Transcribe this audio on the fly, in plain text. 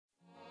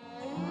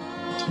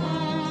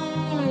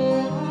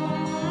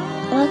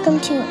welcome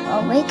to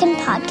Awaken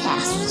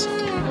Podcast.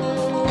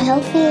 I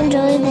hope you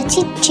enjoy the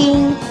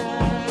teaching.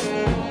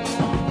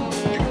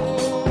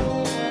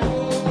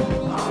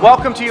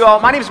 Welcome to you all.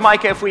 My name is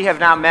Micah. If we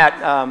have not met,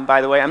 by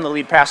the way, I'm the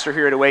lead pastor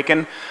here at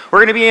Awaken.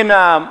 We're going to be in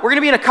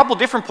a couple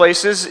different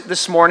places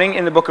this morning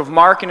in the book of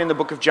Mark and in the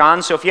book of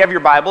John. So if you have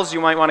your Bibles,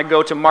 you might want to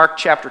go to Mark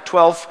chapter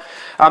 12.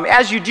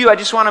 As you do, I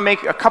just want to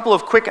make a couple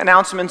of quick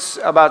announcements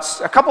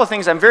about a couple of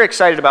things I'm very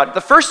excited about.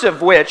 The first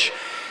of which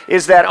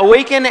is that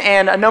Awaken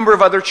and a number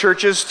of other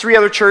churches, 3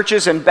 other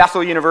churches and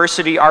Bethel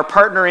University are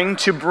partnering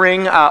to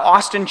bring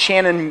Austin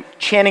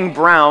Channing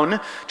Brown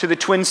to the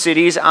Twin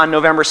Cities on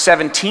November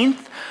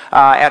 17th.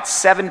 At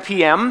 7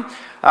 p.m.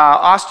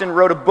 Austin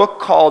wrote a book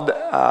called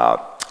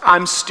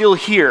I'm Still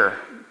Here.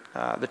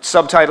 The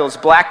subtitle is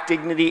Black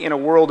Dignity in a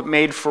World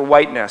Made for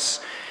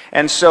Whiteness.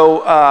 And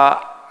so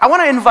I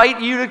want to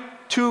invite you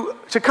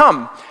to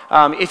come.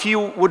 If you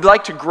would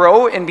like to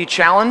grow and be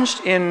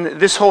challenged in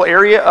this whole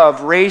area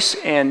of race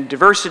and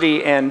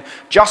diversity and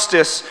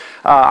justice,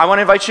 I want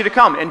to invite you to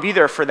come and be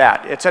there for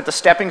that. It's at the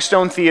Stepping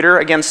Stone Theater,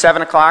 again,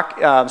 7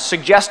 o'clock.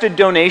 Suggested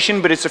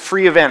donation, but it's a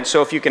free event.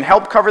 So if you can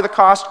help cover the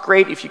cost,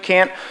 great. If you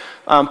can't,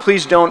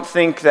 please don't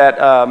think that,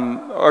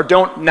 or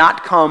don't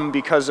not come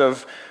because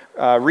of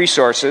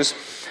resources.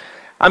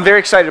 I'm very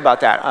excited about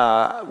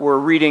that. We're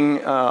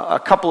reading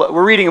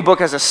a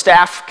book as a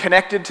staff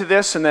connected to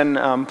this, and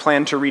then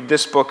plan to read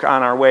this book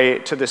on our way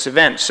to this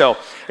event. So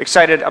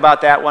excited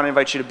about that. Want to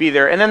invite you to be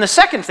there. And then the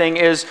second thing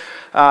is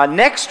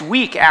next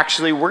week,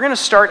 actually, we're going to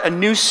start a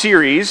new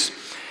series.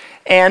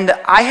 And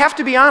I have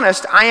to be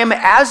honest, I am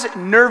as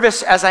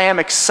nervous as I am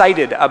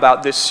excited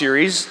about this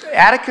series.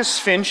 Atticus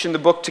Finch in the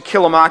book To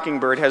Kill a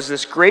Mockingbird has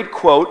this great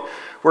quote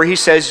where he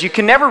says, you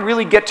can never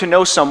really get to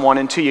know someone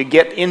until you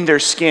get in their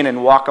skin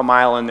and walk a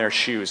mile in their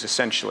shoes,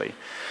 essentially.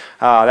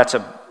 That's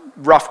a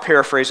rough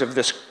paraphrase of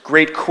this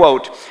great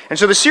quote. And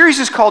so the series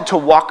is called To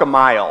Walk a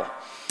Mile.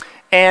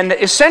 And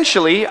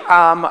essentially,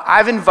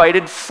 I've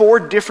invited 4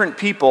 different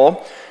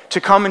people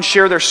to come and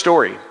share their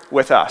story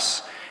with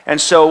us. And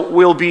so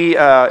we'll be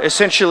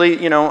essentially,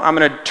 I'm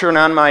going to turn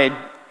on my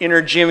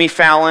inner Jimmy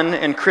Fallon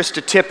and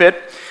Krista Tippett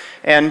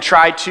and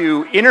try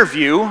to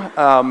interview,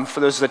 for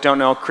those that don't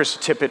know, Krista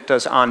Tippett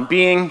does On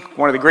Being,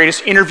 one of the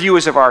greatest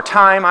interviewers of our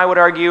time, I would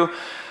argue. And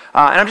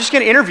I'm just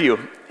going to interview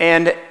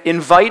and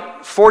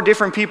invite 4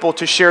 different people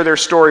to share their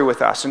story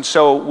with us. And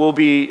so we'll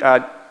be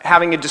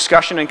having a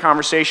discussion and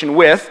conversation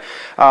with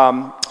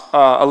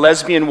a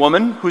lesbian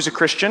woman who's a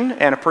Christian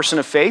and a person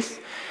of faith.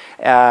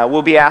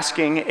 We'll be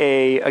asking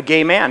a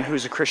gay man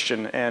who's a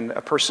Christian and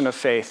a person of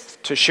faith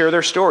to share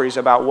their stories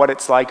about what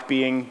it's like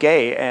being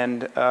gay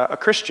and a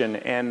Christian.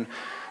 And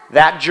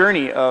that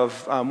journey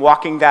of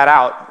walking that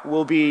out,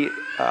 we'll be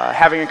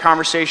having a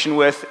conversation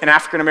with an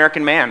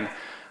African-American man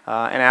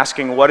and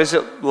asking what is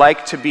it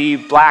like to be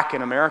black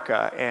in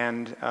America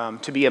and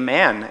to be a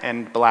man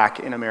and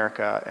black in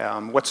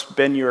America. What's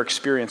been your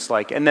experience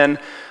like? And then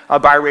a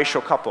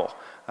biracial couple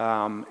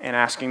and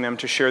asking them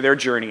to share their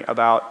journey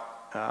about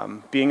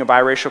being a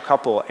biracial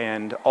couple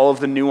and all of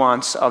the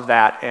nuance of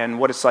that and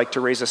what it's like to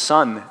raise a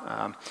son.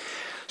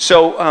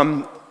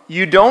 So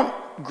you don't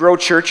grow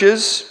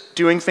churches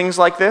doing things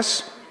like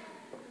this.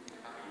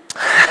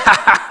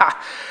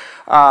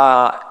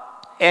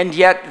 And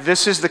yet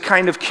this is the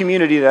kind of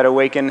community that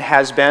Awaken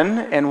has been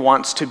and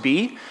wants to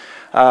be.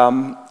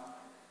 I'm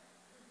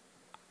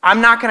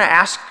not going to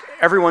ask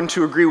everyone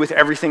to agree with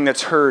everything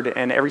that's heard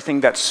and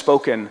everything that's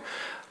spoken,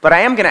 but I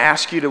am going to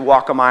ask you to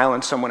walk a mile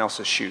in someone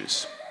else's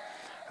shoes.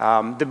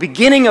 The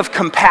beginning of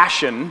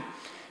compassion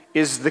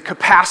is the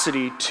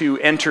capacity to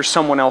enter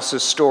someone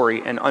else's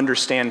story and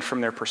understand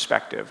from their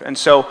perspective. And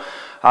so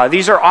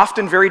these are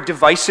often very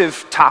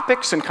divisive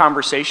topics and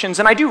conversations,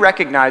 and I do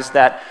recognize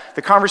that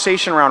the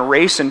conversation around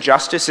race and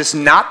justice is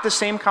not the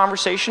same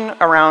conversation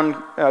around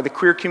the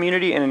queer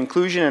community and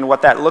inclusion and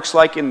what that looks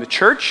like in the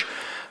church.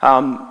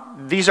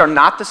 These are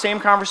not the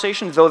same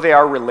conversations, though they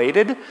are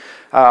related,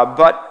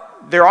 but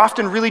they're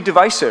often really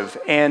divisive.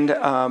 And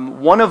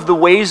one of the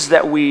ways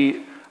that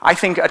we, I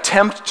think,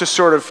 attempt to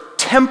sort of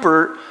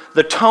temper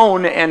the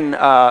tone and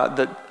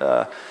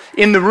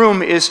in the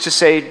room is to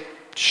say,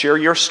 share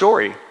your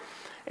story.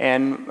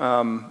 And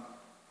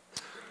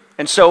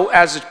so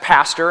as a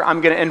pastor, I'm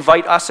going to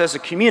invite us as a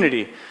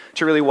community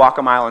to really walk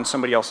a mile in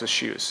somebody else's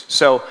shoes.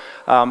 So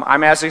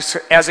I'm as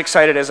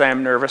excited as I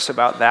am nervous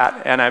about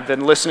that, and I've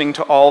been listening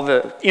to all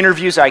the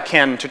interviews I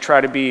can to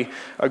try to be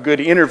a good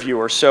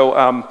interviewer. So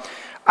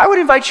I would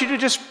invite you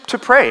to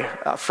pray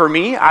for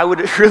me. I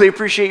would really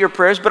appreciate your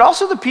prayers, but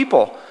also the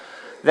people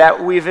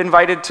that we've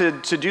invited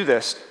to do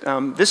this.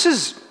 This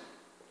is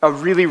a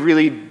really,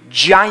 really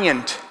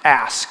giant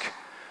ask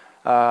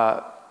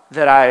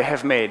that I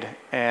have made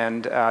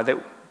and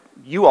that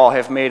you all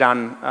have made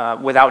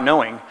on without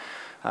knowing.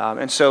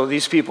 And so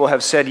these people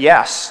have said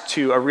yes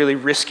to a really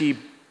risky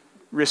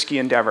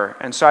endeavor.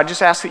 And so I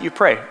just ask that you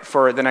pray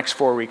for the next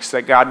 4 weeks,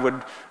 that God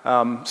would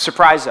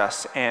surprise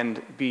us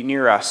and be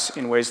near us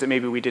in ways that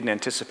maybe we didn't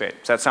anticipate.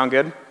 Does that sound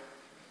good?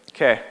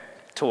 Okay,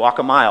 to walk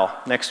a mile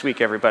next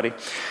week, everybody.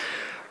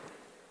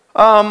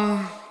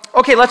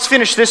 okay, let's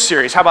finish this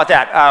series. How about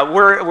that?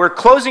 We're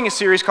closing a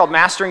series called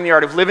Mastering the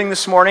Art of Living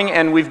this morning,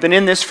 and we've been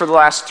in this for the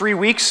last 3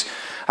 weeks.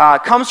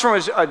 Comes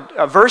from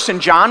a verse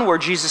in John where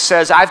Jesus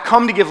says, I've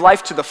come to give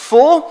life to the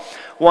full.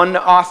 One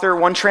author,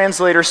 one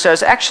translator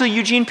says, actually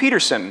Eugene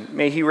Peterson,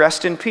 may he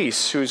rest in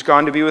peace, who's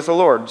gone to be with the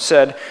Lord,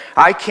 said,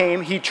 I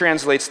came, he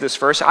translates this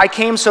verse, I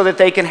came so that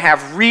they can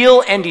have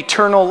real and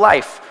eternal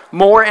life,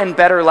 more and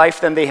better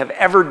life than they have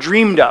ever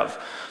dreamed of.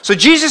 So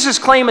Jesus'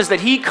 claim is that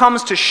he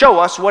comes to show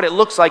us what it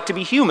looks like to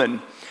be human.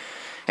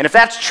 And if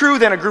that's true,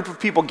 then a group of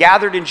people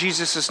gathered in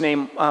Jesus'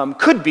 name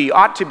could be,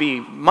 ought to be,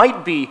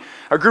 might be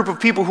a group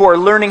of people who are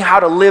learning how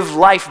to live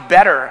life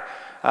better.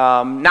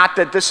 Not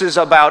that this is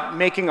about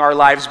making our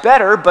lives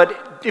better,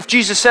 but if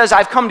Jesus says,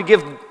 I've come to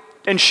give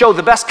and show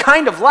the best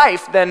kind of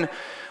life, then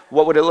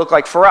what would it look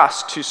like for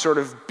us to sort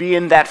of be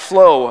in that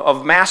flow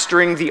of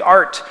mastering the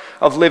art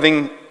of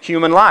living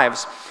human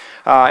lives?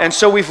 And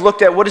so we've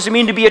looked at what does it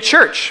mean to be a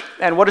church,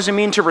 and what does it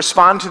mean to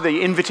respond to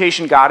the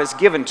invitation God has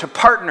given to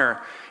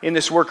partner in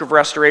this work of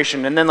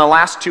restoration. And then the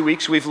last 2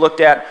 weeks we've looked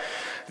at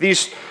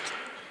these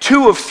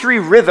 2 of 3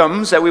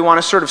 rhythms that we want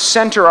to sort of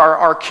center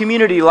our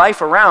community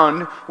life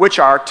around, which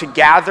are to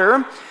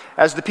gather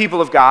as the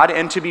people of God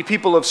and to be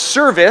people of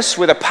service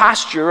with a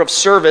posture of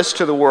service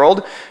to the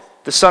world.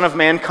 The Son of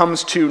Man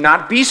comes to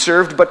not be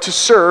served, but to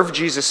serve,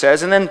 Jesus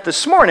says. And then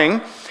this morning,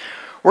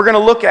 we're going to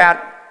look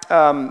at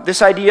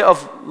this idea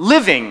of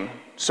living.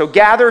 So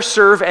gather,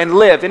 serve, and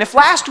live. And if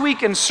last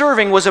week in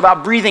serving was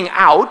about breathing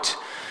out,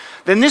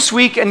 then this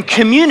week in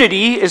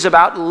community is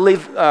about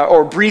live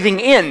or breathing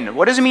in.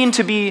 What does it mean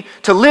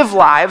to live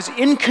lives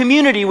in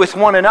community with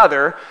one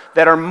another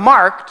that are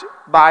marked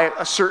by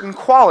a certain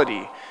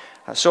quality?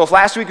 So if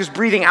last week was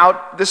breathing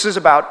out, this is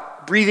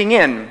about breathing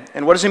in.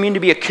 And what does it mean to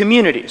be a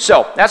community?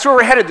 So that's where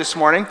we're headed this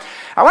morning.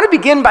 I want to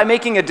begin by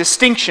making a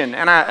distinction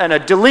and a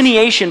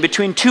delineation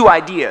between 2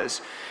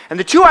 ideas. And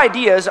the 2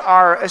 ideas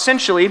are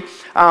essentially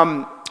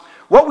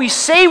what we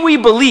say we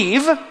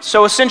believe,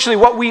 so essentially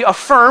what we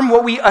affirm,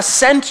 what we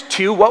assent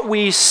to, what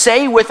we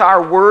say with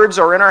our words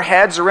or in our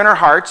heads or in our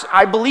hearts,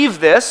 I believe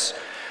this,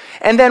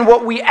 and then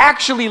what we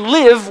actually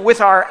live with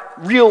our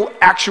real,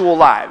 actual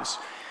lives.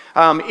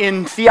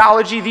 In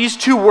theology, these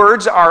 2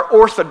 words are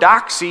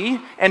orthodoxy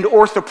and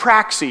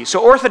orthopraxy.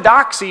 So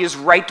orthodoxy is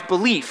right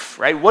belief,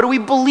 right? What do we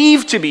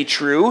believe to be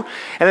true?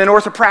 And then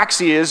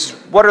orthopraxy is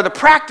what are the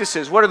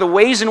practices? What are the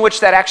ways in which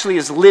that actually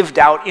is lived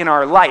out in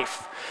our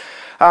life?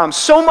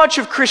 So much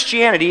of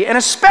Christianity, and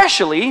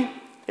especially,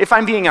 if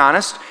I'm being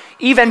honest,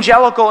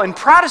 evangelical and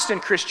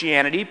Protestant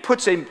Christianity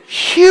puts a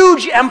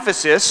huge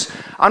emphasis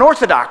on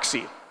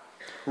orthodoxy.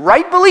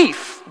 Right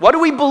belief. What do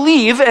we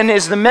believe, and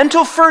is the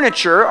mental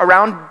furniture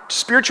around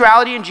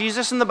spirituality and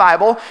Jesus and the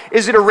Bible,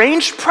 is it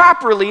arranged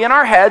properly in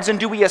our heads, and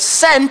do we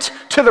assent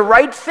to the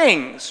right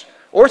things?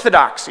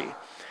 Orthodoxy.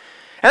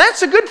 And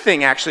that's a good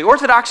thing, actually.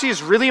 Orthodoxy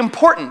is really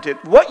important.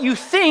 What you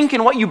think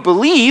and what you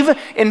believe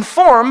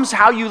informs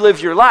how you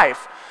live your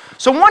life.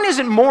 So one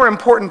isn't more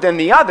important than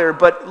the other,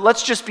 but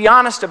let's just be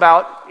honest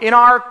about, in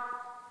our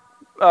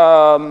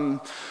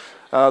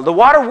the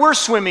water we're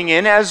swimming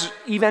in as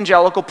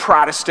evangelical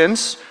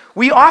Protestants,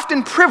 we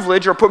often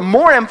privilege or put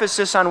more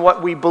emphasis on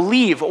what we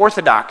believe,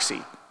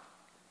 orthodoxy.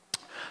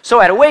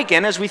 So at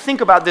Awaken, as we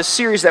think about this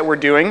series that we're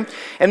doing,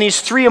 and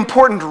these 3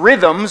 important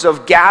rhythms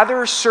of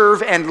gather,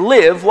 serve, and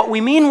live, what we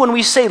mean when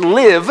we say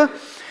live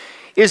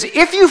is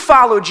if you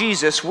follow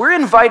Jesus, we're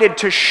invited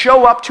to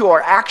show up to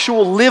our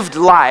actual lived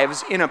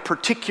lives in a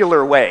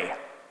particular way,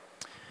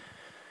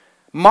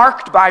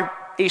 marked by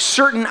a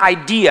certain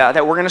idea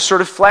that we're going to sort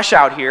of flesh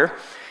out here,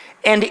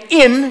 and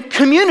in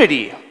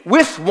community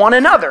with one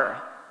another.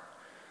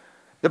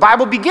 The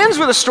Bible begins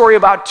with a story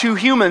about 2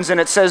 humans, and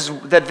it says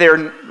that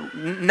they're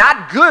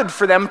not good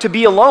for them to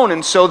be alone,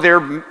 and so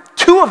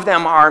 2 of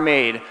them are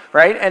made,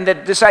 right? And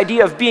that this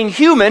idea of being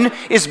human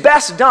is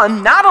best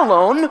done not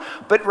alone,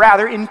 but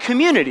rather in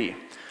community.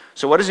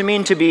 So what does it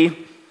mean to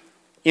be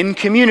in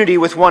community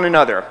with one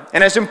another?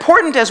 And as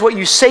important as what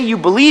you say you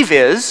believe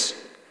is,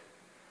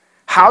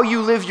 how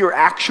you live your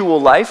actual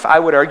life, I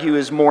would argue,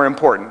 is more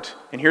important.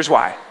 And here's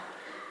why.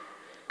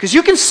 Because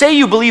you can say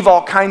you believe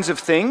all kinds of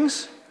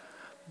things,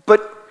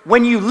 but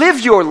when you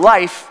live your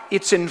life,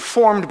 it's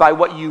informed by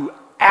what you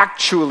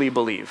actually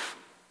believe.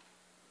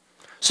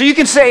 So you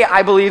can say,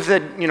 I believe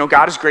that,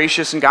 God is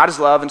gracious and God is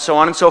love and so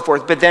on and so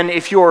forth, but then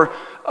if you're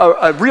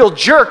a real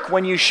jerk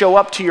when you show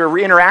up to your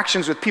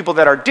interactions with people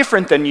that are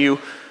different than you,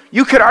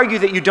 you could argue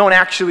that you don't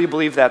actually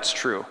believe that's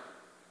true.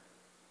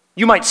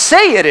 You might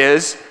say it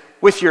is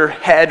with your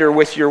head or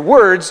with your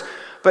words,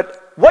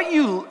 but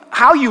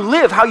how you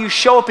live, how you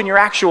show up in your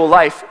actual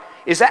life,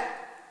 is that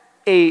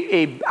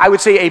I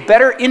would say a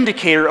better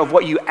indicator of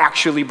what you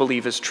actually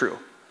believe is true.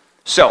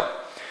 So,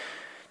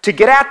 to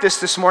get at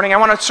this morning, I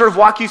want to sort of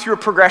walk you through a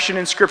progression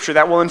in Scripture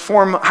that will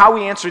inform how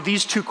we answer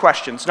these 2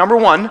 questions. Number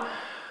 1,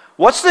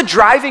 what's the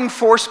driving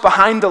force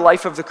behind the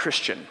life of the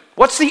Christian?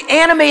 What's the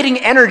animating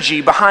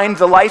energy behind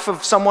the life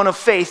of someone of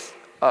faith,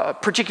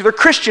 particular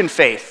Christian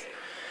faith?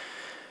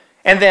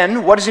 And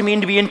then, what does it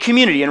mean to be in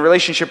community, in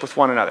relationship with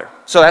one another?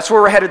 So that's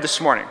where we're headed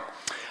this morning.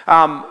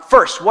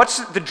 First,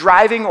 what's the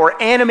driving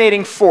or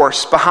animating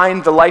force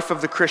behind the life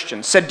of the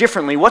Christian? Said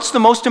differently, what's the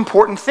most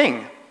important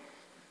thing?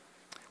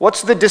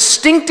 What's the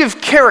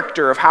distinctive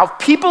character of how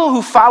people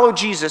who follow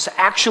Jesus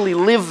actually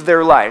live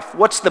their life?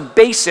 What's the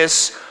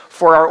basis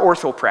for our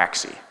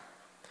orthopraxy?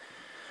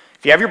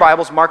 If you have your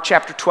Bibles, Mark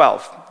chapter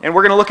 12. And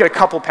we're going to look at a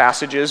couple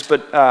passages,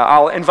 but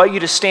I'll invite you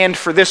to stand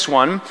for this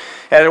one.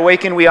 At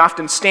Awaken, we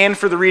often stand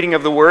for the reading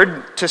of the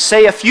Word to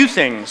say a few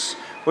things.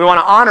 We want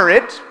to honor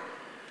it.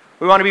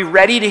 We want to be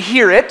ready to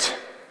hear it.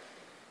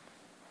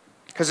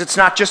 Because it's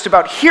not just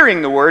about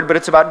hearing the Word, but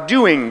it's about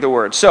doing the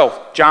Word. So,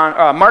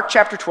 Mark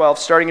chapter 12,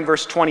 starting in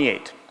verse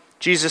 28.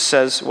 Jesus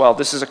says, well,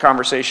 this is a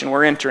conversation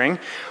we're entering.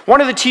 One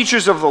of the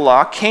teachers of the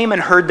law came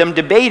and heard them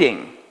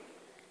debating.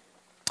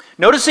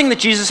 Noticing that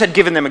Jesus had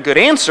given them a good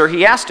answer,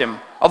 he asked him,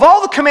 of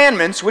all the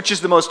commandments, which is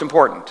the most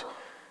important?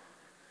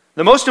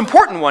 The most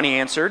important one,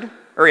 answered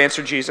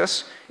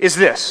Jesus, is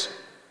this.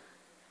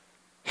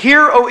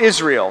 Hear, O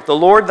Israel, the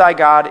Lord thy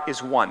God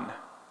is one.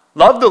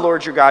 Love the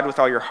Lord your God with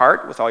all your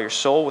heart, with all your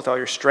soul, with all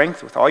your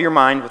strength, with all your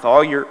mind, with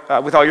all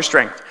your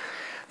strength.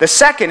 The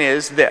second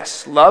is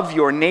this, love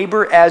your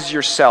neighbor as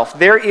yourself.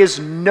 There is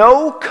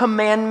no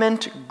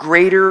commandment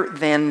greater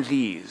than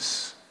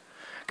these.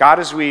 God,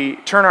 as we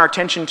turn our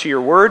attention to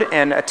your word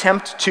and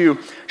attempt to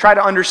try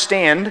to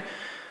understand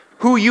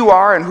who you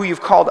are and who you've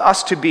called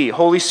us to be.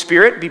 Holy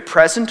Spirit, be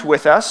present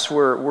with us.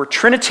 We're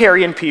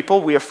Trinitarian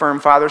people. We affirm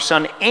Father,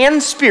 Son,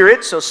 and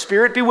Spirit. So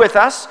Spirit, be with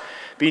us.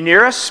 Be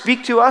near us,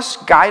 speak to us,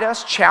 guide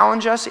us,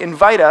 challenge us,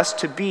 invite us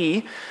to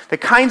be the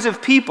kinds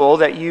of people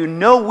that you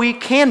know we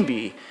can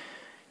be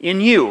in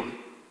you.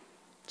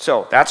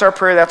 So that's our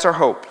prayer, that's our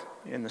hope.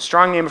 In the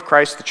strong name of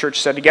Christ, the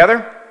church said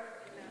together,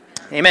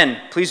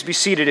 Amen. Please be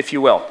seated if you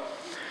will.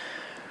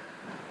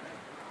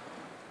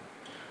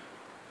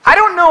 I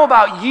don't know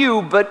about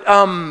you, but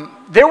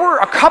there were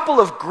a couple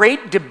of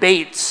great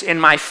debates in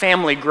my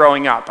family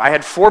growing up. I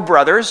had 4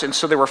 brothers, and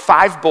so there were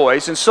 5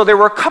 boys, and so there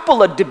were a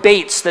couple of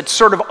debates that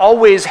sort of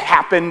always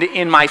happened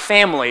in my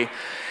family.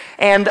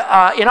 And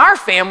in our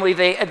family,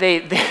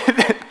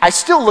 I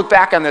still look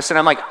back on this, and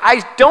I'm like,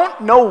 I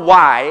don't know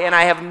why, and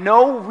I have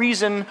no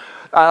reason,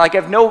 what's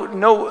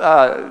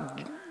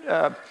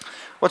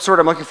the word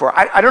I'm looking for?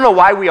 I don't know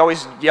why we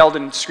always yelled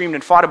and screamed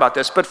and fought about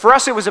this, but for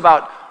us it was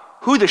about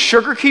who the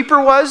sugar keeper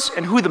was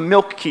and who the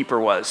milk keeper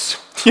was.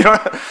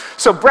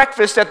 So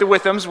breakfast at the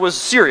Withams was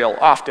cereal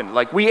often.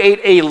 Like we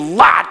ate a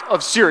lot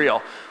of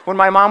cereal. When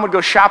my mom would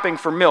go shopping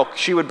for milk,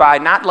 she would buy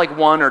not like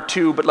 1 or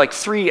 2, but like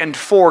 3 and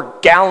 4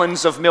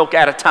 gallons of milk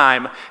at a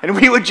time. And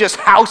we would just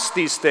house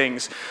these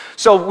things.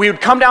 So we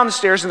would come down the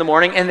stairs in the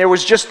morning and there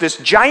was just this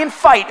giant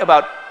fight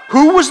about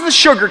who was the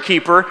sugar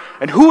keeper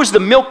and who was the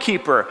milk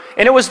keeper.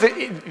 And it was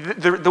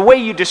the way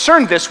you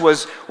discerned this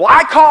was, well,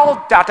 I called ...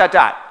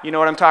 You know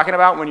what I'm talking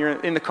about when you're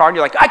in the car and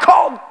you're like, I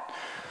called.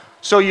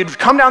 So you'd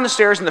come down the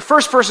stairs and the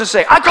first person to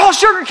say, I call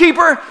sugar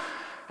keeper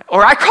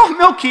or I call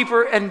milk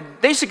keeper. And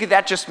basically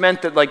that just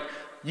meant that like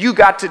you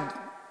got to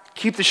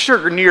keep the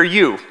sugar near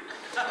you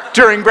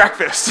during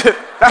breakfast.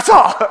 That's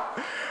all.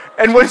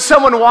 And when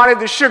someone wanted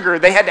the sugar,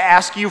 they had to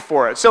ask you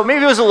for it. So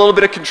maybe it was a little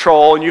bit of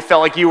control and you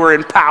felt like you were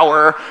in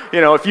power,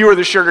 if you were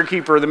the sugar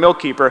keeper or the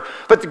milk keeper.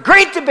 But the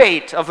great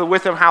debate of the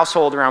Witham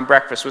household around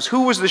breakfast was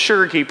who was the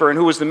sugar keeper and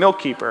who was the milk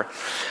keeper.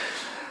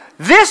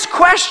 This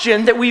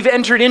question that we've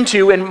entered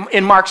into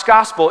in Mark's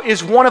gospel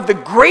is one of the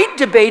great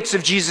debates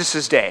of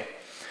Jesus' day.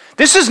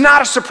 This is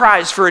not a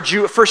surprise for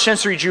a first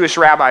century Jewish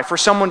rabbi, for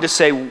someone to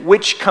say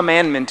which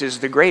commandment is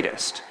the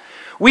greatest.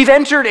 We've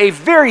entered a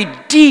very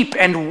deep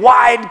and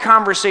wide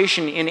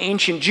conversation in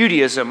ancient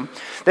Judaism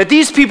that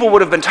these people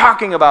would have been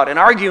talking about and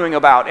arguing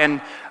about, and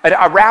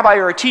a rabbi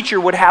or a teacher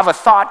would have a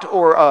thought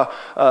or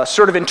a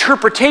sort of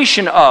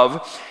interpretation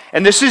of,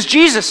 and this is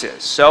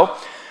Jesus's. So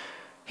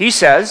he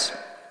says,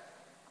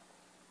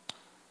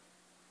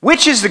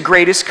 which is the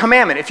greatest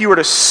commandment? If you were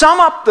to sum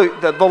up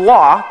the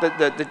law,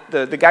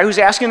 the guy who's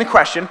asking the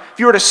question, if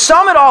you were to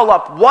sum it all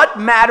up, what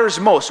matters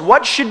most?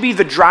 What should be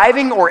the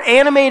driving or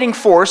animating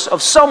force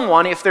of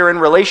someone if they're in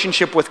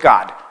relationship with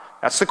God?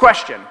 That's the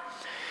question.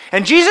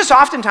 And Jesus,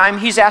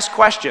 oftentimes, he's asked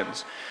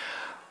questions.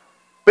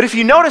 But if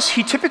you notice,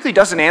 he typically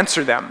doesn't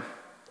answer them.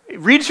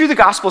 Read through the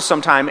Gospels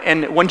sometime,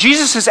 and when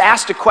Jesus is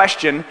asked a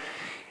question,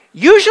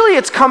 usually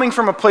it's coming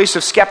from a place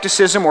of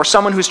skepticism or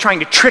someone who's trying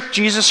to trick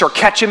Jesus or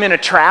catch him in a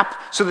trap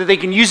so that they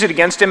can use it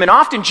against him. And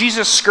often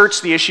Jesus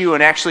skirts the issue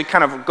and actually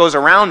kind of goes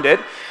around it.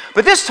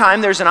 But this time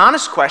there's an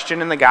honest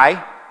question and the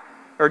guy,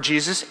 or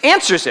Jesus,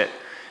 answers it.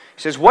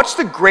 He says, what's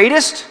the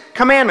greatest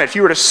commandment? If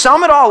you were to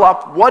sum it all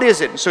up, what is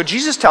it? And so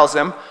Jesus tells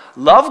them,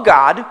 love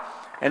God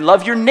and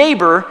love your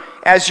neighbor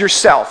as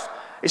yourself.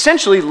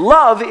 Essentially,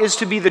 love is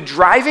to be the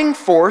driving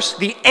force,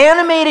 the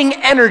animating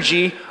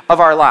energy of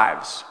our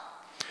lives.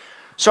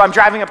 So I'm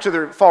driving up to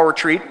the fall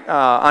retreat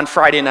on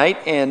Friday night,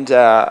 and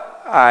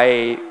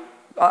like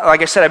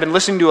I said, I've been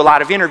listening to a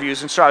lot of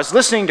interviews, and so I was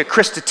listening to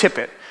Krista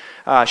Tippett.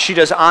 She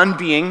does On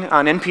Being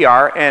on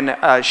NPR,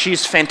 and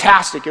she's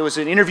fantastic. It was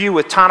an interview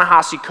with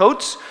Ta-Nehisi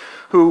Coates,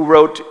 who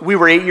wrote We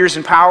Were 8 Years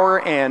in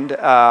Power and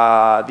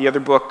the other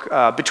book,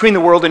 Between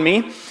the World and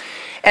Me.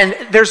 And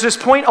there's this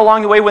point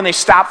along the way when they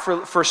stop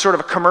for sort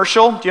of a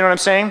commercial. Do you know what I'm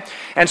saying?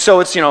 And so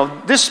it's,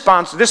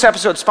 this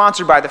episode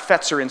sponsored by the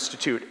Fetzer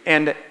Institute.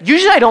 And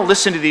usually I don't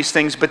listen to these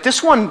things, but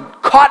this one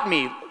caught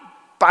me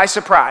by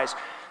surprise.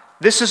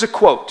 This is a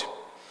quote.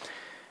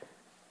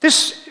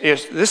 This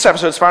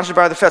episode is sponsored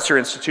by the Fetzer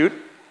Institute.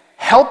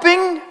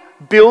 Helping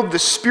build the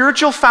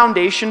spiritual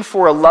foundation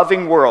for a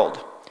loving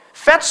world.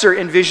 Fetzer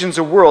envisions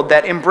a world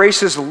that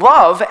embraces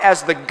love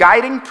as the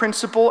guiding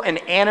principle and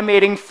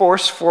animating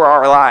force for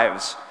our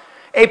lives.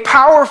 A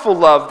powerful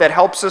love that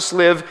helps us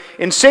live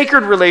in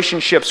sacred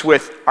relationships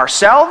with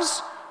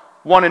ourselves,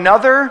 one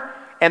another,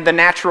 and the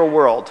natural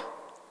world.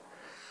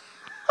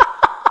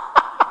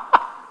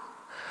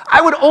 I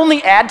would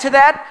only add to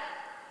that,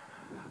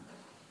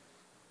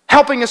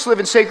 helping us live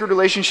in sacred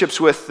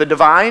relationships with the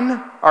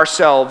divine,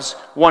 ourselves,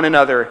 one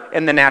another,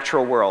 and the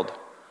natural world.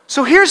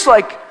 So here's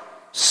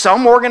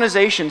some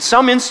organization,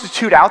 some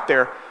institute out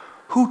there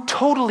who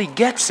totally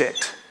gets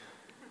it.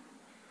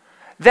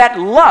 That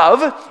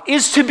love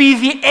is to be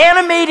the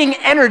animating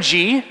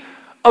energy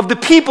of the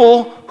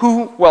people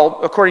who,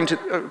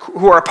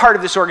 who are a part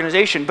of this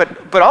organization,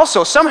 but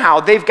also somehow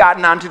they've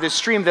gotten onto this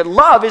stream that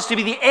love is to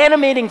be the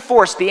animating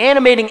force, the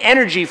animating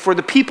energy for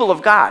the people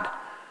of God.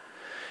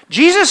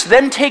 Jesus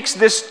then takes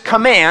this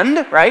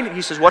command, right?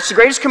 He says, what's the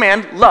greatest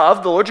command?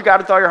 Love the Lord your God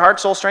with all your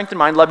heart, soul, strength, and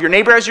mind. Love your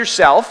neighbor as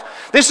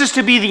yourself. This is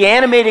to be the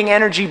animating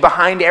energy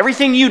behind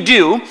everything you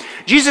do.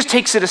 Jesus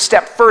takes it a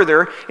step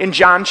further in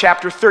John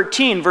chapter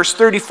 13, verse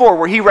 34,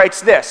 where he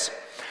writes this.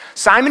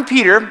 Simon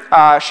Peter,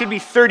 should be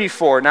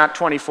 34, not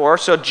 24.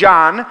 So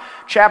John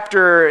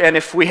chapter, and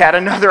if we had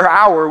another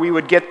hour, we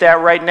would get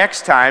that right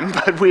next time,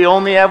 but we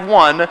only have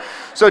one.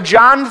 So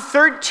John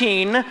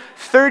 13,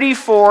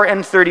 34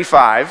 and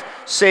 35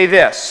 say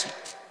this.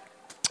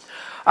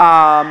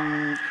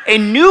 A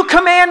new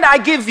command I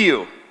give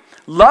you.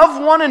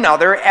 Love one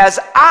another as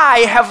I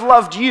have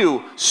loved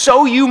you,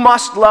 so you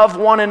must love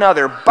one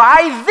another.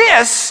 By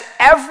this,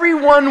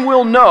 everyone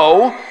will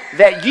know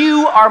that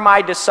you are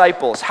my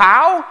disciples.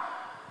 How?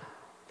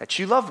 That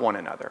you love one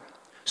another.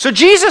 So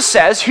Jesus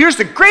says, here's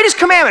the greatest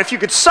commandment. If you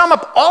could sum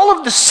up all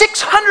of the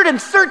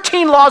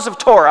 613 laws of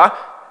Torah,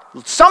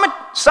 sum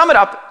it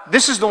up,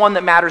 this is the one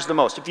that matters the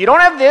most. If you don't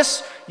have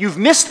this, you've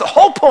missed the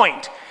whole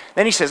point.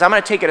 Then he says, I'm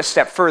going to take it a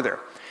step further.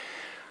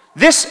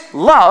 This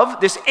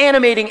love, this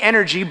animating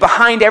energy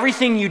behind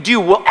everything you do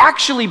will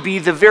actually be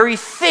the very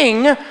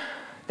thing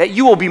that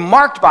you will be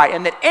marked by,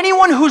 and that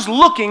anyone who's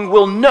looking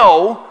will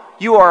know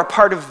you are a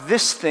part of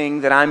this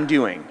thing that I'm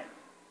doing.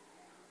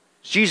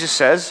 Jesus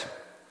says,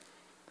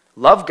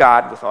 love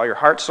God with all your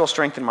heart, soul,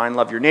 strength, and mind.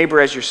 Love your neighbor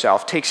as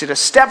yourself. Takes it a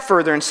step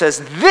further and says,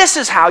 this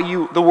is how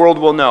the world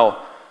will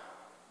know.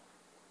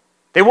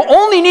 They will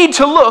only need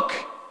to look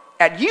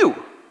at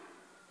you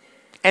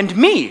and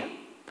me.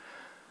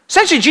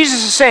 Essentially,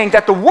 Jesus is saying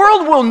that the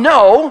world will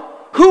know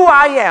who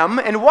I am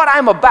and what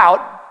I'm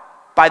about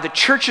by the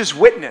church's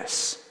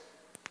witness.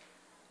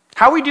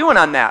 How are we doing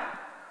on that?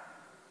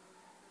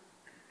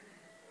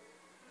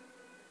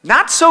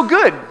 Not so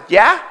good,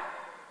 yeah?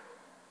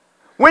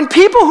 When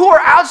people who are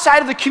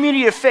outside of the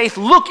community of faith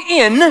look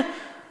in,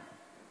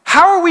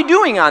 how are we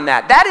doing on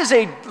that? That is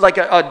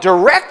a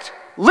direct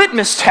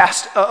litmus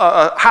test,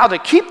 how to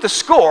keep the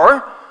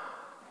score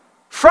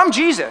from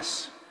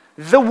Jesus.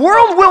 The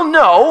world will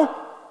know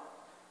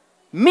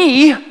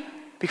me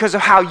because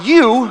of how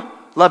you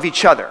love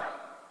each other.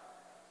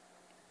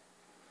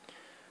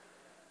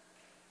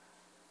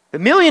 The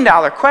 $1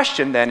 million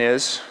question then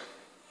is,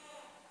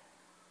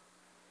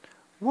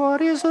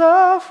 what is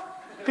love?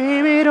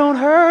 Baby, don't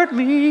hurt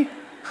me.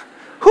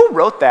 Who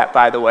wrote that,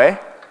 by the way?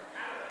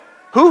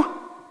 Who?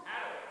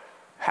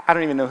 I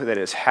don't even know who that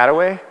is.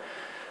 Hathaway?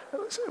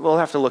 We'll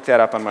have to look that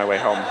up on my way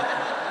home.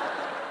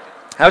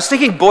 I was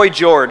thinking Boy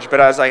George, but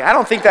I was like, I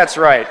don't think that's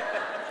right.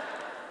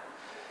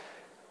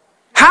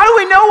 How do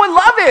we know what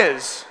love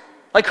is?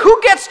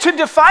 Who gets to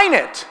define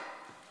it?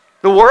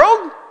 The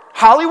world?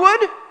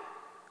 Hollywood?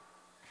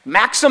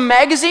 Maxim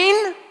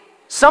magazine?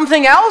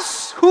 Something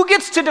else? Who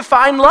gets to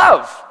define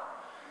love?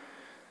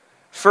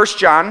 1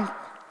 John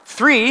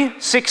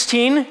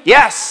 3:16.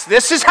 Yes,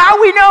 this is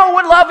how we know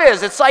what love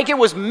is. It's like it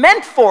was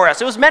meant for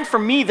us. It was meant for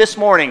me this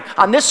morning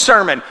on this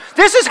sermon.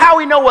 This is how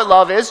we know what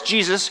love is.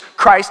 Jesus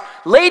Christ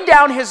laid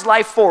down his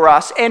life for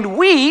us, and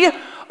we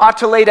ought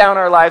to lay down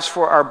our lives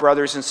for our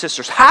brothers and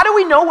sisters. How do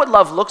we know what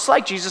love looks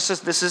like? Jesus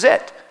says this is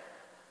it.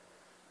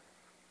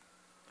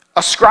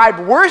 Ascribe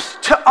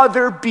worth to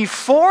other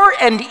before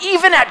and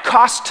even at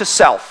cost to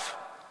self.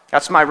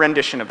 That's my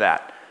rendition of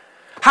that.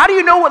 How do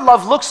you know what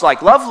love looks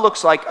like? Love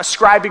looks like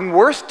ascribing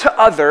worth to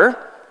other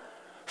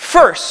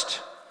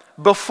first,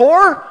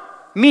 before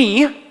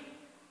me,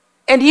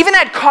 and even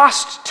at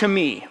cost to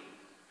me.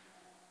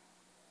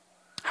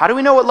 How do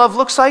we know what love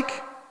looks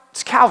like?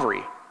 It's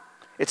Calvary.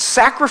 It's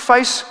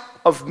sacrifice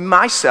of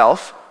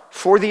myself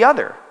for the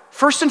other,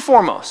 first and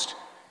foremost.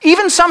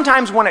 Even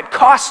sometimes when it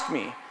costs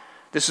me,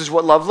 this is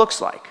what love looks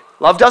like.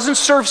 Love doesn't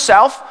serve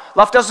self.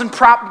 Love doesn't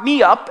prop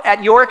me up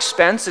at your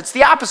expense. It's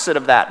the opposite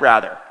of that,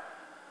 rather.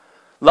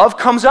 Love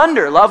comes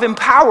under. Love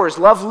empowers.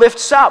 Love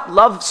lifts up.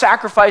 Love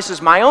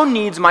sacrifices my own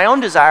needs, my own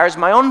desires,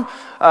 my own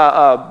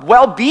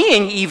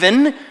well-being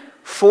even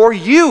for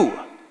you,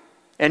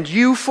 and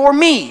you for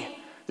me.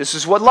 This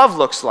is what love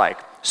looks like.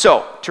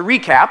 So, to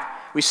recap,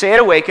 we say at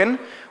Awaken,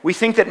 we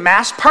think that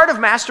part of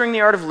mastering the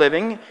art of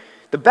living,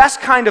 the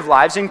best kind of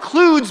lives,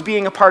 includes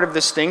being a part of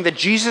this thing that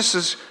Jesus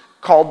has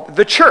called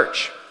the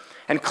church,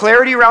 and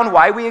clarity around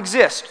why we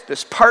exist,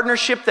 this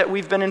partnership that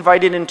we've been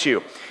invited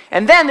into.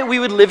 And then that we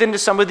would live into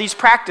some of these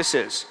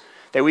practices,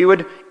 that we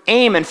would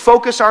aim and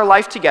focus our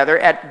life together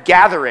at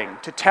gathering,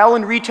 to tell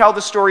and retell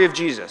the story of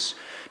Jesus,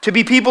 to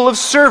be people of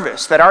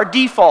service, that our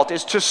default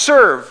is to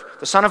serve.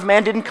 The Son of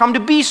Man didn't come to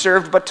be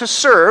served, but to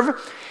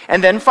serve.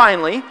 And then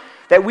finally,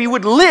 that we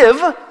would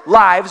live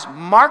lives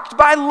marked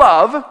by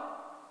love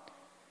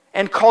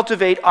and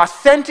cultivate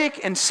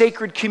authentic and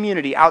sacred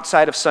community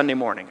outside of Sunday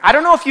morning. I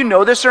don't know if you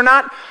know this or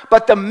not,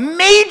 but the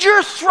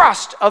major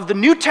thrust of the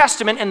New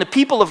Testament and the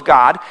people of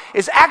God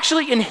is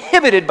actually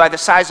inhibited by the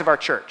size of our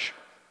church.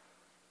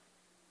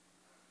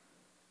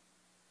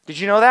 Did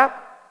you know that?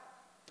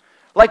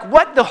 Like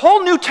what the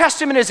whole New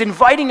Testament is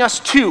inviting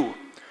us to,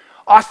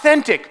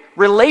 authentic,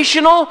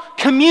 relational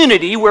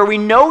community where we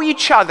know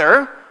each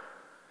other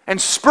and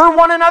spur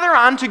one another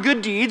on to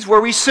good deeds, where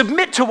we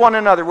submit to one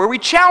another, where we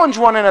challenge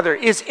one another,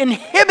 is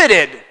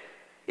inhibited.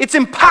 It's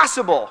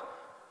impossible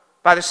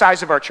by the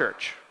size of our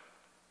church.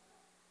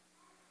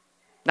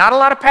 Not a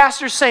lot of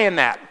pastors saying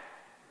that.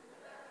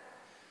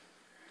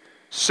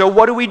 So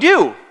what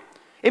do?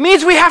 It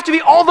means we have to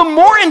be all the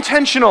more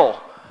intentional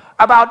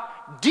about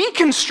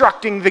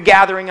deconstructing the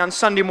gathering on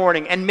Sunday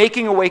morning and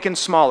making Awaken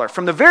smaller.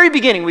 From the very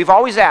beginning, we've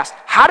always asked,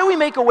 how do we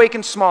make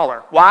Awaken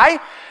smaller? Why?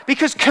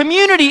 Because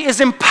community is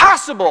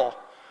impossible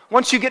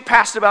once you get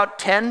past about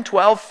 10,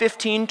 12,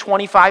 15,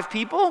 25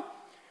 people.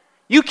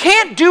 You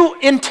can't do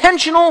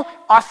intentional,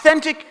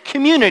 authentic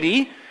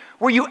community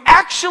where you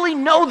actually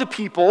know the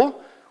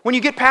people when you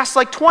get past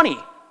like 20.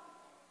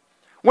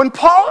 When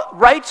Paul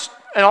writes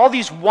and all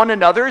these one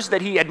another's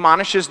that he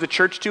admonishes the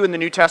church to in the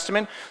New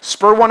Testament,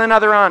 spur one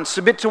another on,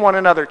 submit to one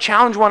another,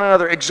 challenge one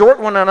another, exhort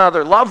one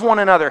another, love one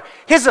another,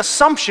 his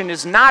assumption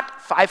is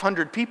not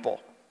 500 people.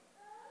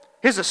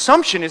 His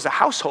assumption is a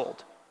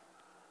household,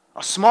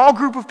 a small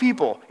group of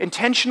people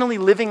intentionally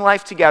living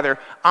life together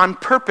on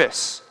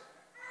purpose,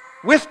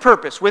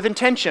 with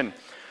intention.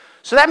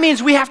 So that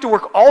means we have to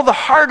work all the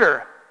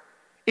harder,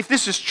 if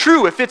this is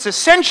true, if it's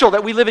essential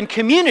that we live in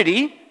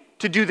community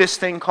to do this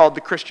thing called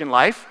the Christian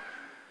life.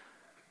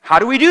 How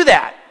do we do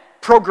that?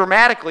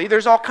 Programmatically,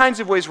 there's all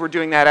kinds of ways we're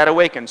doing that at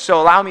Awaken. So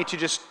allow me to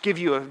just give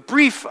you a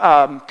brief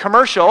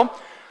commercial.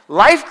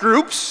 Life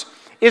groups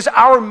is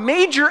our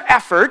major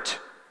effort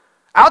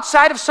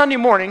outside of Sunday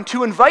morning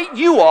to invite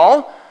you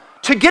all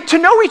to get to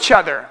know each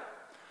other.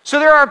 So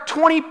there are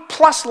 20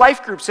 plus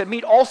life groups that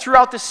meet all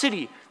throughout the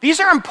city. These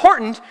are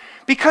important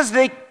because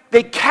they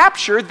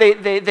capture,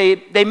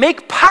 they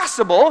make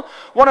possible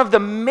one of the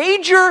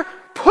major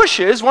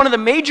pushes, one of the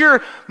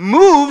major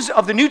moves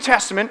of the New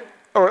Testament,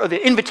 or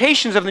the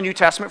invitations of the New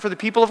Testament for the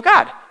people of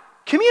God,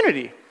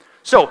 community.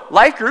 So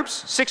life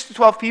groups, 6 to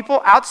 12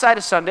 people outside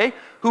of Sunday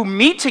who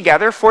meet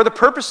together for the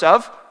purpose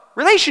of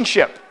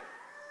relationship.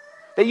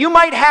 That you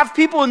might have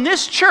people in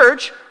this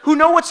church who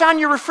know what's on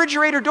your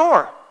refrigerator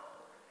door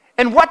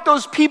and what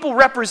those people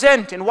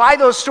represent and why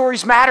those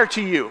stories matter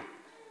to you.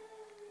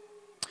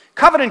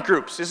 Covenant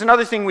groups is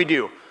another thing we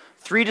do.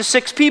 3 to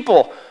 6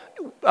 people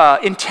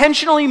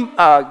intentionally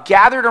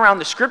gathered around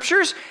the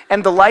scriptures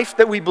and the life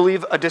that we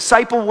believe a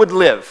disciple would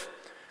live.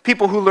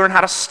 People who learn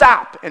how to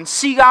stop and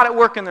see God at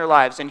work in their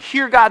lives and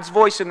hear God's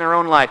voice in their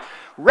own life,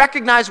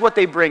 recognize what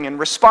they bring and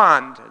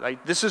respond.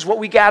 Like, this is what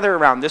we gather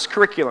around, this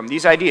curriculum,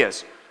 these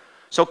ideas.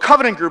 So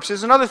covenant groups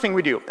is another thing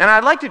we do. And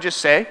I'd like to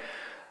just say,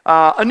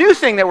 a new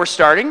thing that we're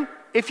starting,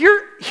 if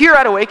you're here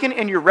at Awaken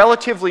and you're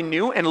relatively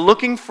new and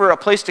looking for a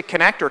place to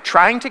connect or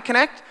trying to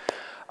connect,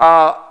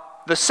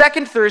 the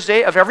second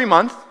Thursday of every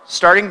month,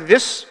 starting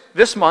this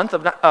month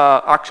of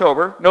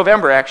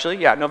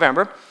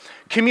November,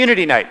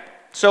 community night.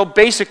 So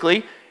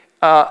basically,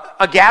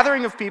 a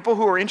gathering of people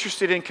who are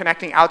interested in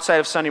connecting outside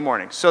of Sunday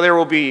morning. So there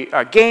will be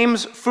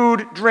games,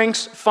 food,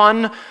 drinks,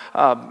 fun,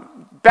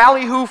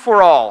 ballyhoo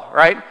for all,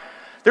 right?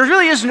 There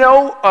really is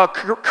no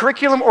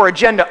curriculum or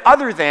agenda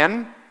other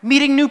than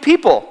meeting new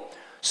people.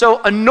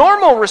 So a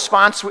normal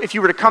response, if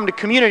you were to come to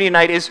community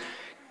night, is,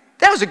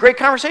 that was a great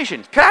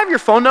conversation. Can I have your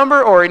phone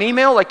number or an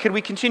email? Like, could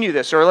we continue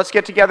this? Or let's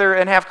get together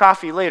and have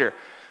coffee later.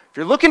 If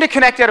you're looking to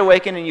connect at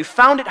Awaken and you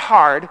found it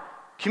hard,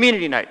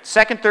 community night,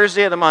 second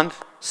Thursday of the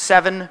month,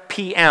 7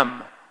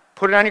 p.m.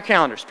 Put it on your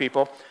calendars,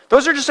 people.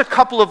 Those are just a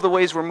couple of the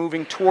ways we're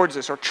moving towards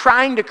this, or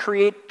trying to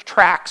create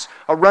tracks,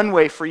 a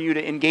runway for you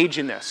to engage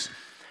in this.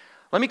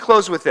 Let me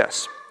close with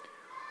this.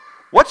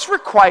 What's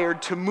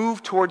required to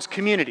move towards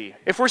community?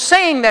 If we're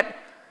saying that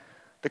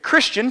the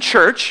Christian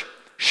church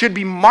should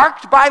be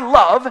marked by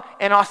love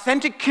and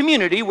authentic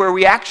community where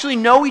we actually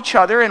know each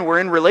other and we're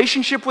in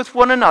relationship with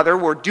one another,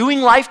 we're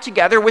doing life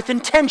together with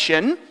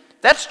intention,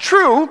 that's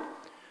true,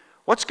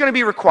 what's going to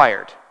be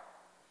required?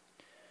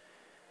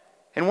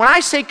 And when I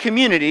say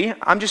community,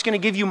 I'm just going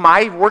to give you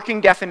my working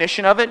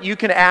definition of it. You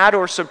can add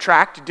or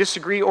subtract,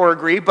 disagree or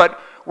agree, but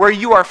where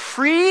you are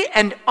free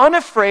and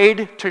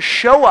unafraid to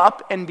show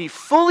up and be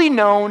fully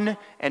known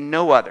and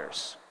know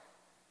others.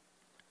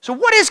 So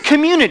what is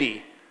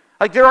community?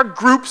 Like, there are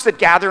groups that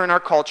gather in our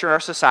culture, our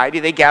society.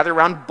 They gather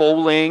around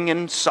bowling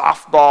and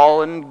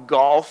softball and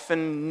golf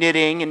and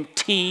knitting and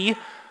tea.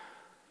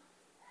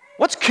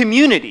 What's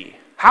community?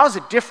 How is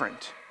it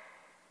different?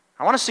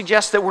 I want to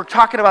suggest that we're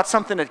talking about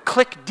something a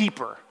click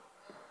deeper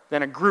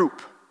than a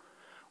group,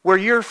 where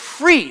you're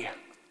free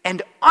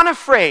and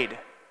unafraid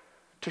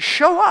to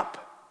show up,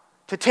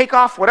 to take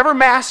off whatever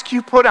mask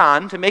you put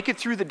on to make it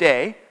through the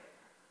day,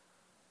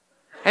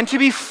 and to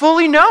be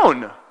fully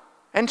known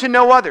and to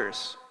know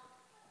others.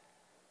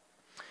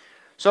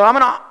 So I'm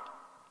going to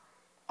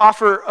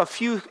offer a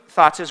few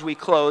thoughts as we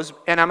close,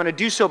 and I'm going to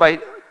do so by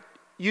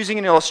using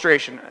an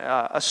illustration,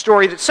 a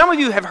story that some of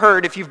you have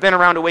heard if you've been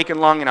around Awaken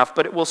long enough,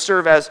 but it will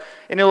serve as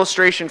an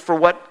illustration for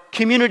what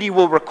community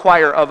will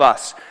require of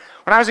us.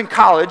 When I was in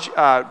college,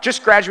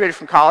 just graduated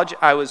from college,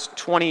 I was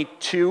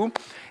 22,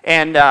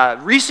 and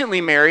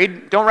recently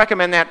married. Don't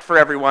recommend that for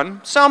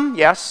everyone. Some,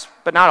 yes,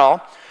 but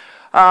not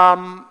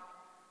all.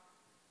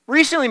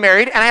 Recently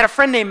married, and I had a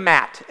friend named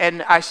Matt.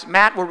 And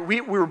Matt, we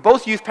were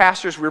both youth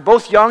pastors. We were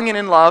both young and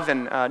in love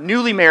and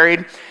newly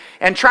married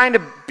and trying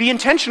to be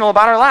intentional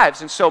about our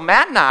lives. And so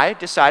Matt and I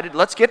decided,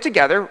 let's get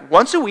together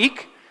once a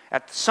week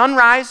at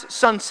sunrise,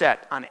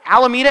 sunset on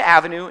Alameda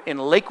Avenue in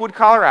Lakewood,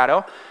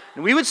 Colorado.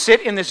 And we would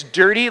sit in this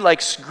dirty,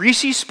 like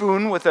greasy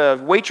spoon with a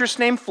waitress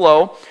named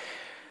Flo.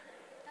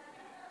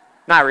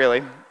 Not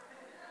really.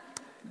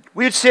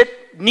 We would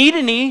sit knee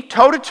to knee,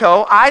 toe to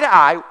toe, eye to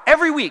eye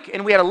every week.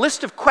 And we had a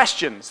list of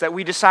questions that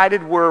we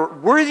decided were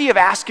worthy of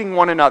asking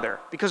one another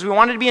because we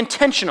wanted to be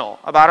intentional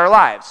about our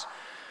lives.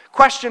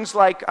 Questions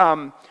like,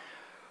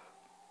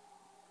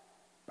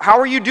 how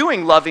are you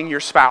doing loving your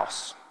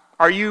spouse?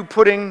 Are you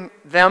putting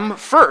them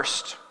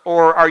first,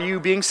 or are you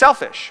being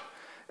selfish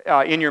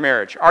in your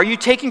marriage? Are you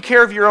taking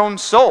care of your own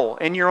soul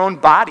and your own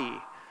body?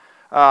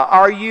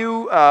 Are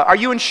you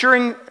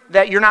ensuring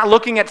that you're not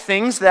looking at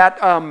things that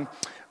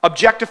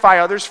objectify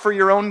others for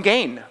your own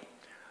gain?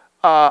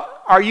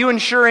 Are you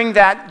ensuring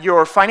that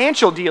your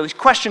financial dealings,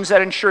 questions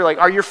that ensure, like,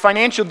 are your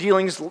financial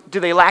dealings, do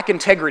they lack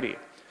integrity?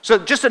 So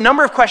just a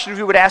number of questions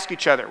we would ask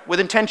each other with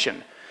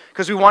intention,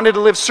 because we wanted to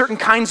live certain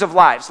kinds of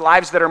lives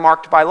that are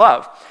marked by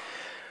love.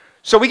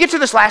 So we get to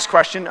this last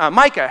question.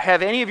 Micah,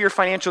 have any of your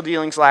financial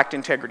dealings lacked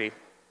integrity?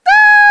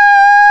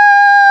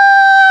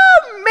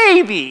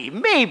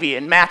 Maybe.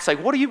 And Matt's like,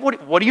 what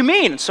do you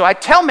mean? So I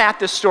tell Matt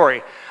this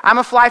story. I'm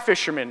a fly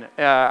fisherman.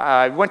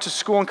 I went to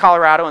school in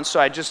Colorado, and so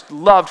I just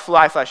loved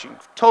fly fishing.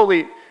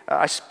 Totally,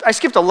 I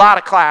skipped a lot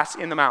of class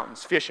in the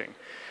mountains fishing.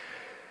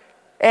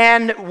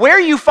 And where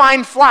you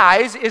find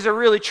flies is a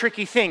really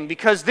tricky thing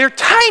because they're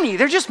tiny,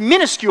 they're just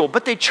minuscule,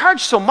 but they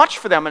charge so much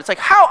for them. And it's like,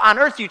 how on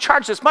earth do you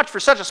charge this much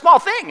for such a small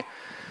thing?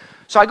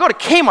 So I go to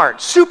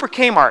Kmart, Super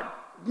Kmart.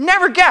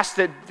 Never guessed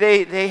that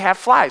they have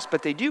flies,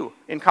 but they do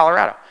in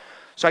Colorado.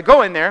 So I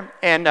go in there,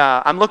 and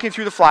I'm looking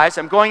through the flies.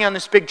 I'm going on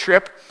this big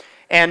trip,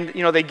 and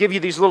they give you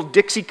these little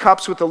Dixie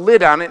cups with a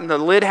lid on it, and the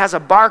lid has a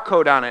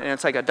barcode on it, and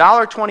it's like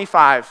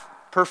 $1.25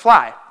 per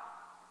fly.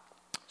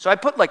 So I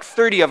put like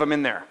 30 of them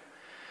in there.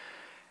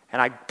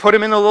 And I put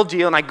them in the little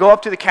deal, and I go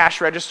up to the cash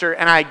register,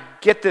 and I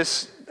get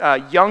this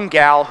young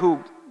gal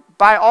who,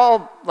 by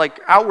all like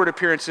outward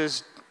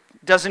appearances,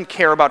 doesn't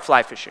care about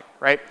fly fishing,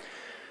 right?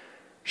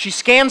 She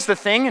scans the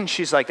thing, and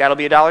she's like, that'll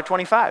be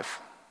 $1.25.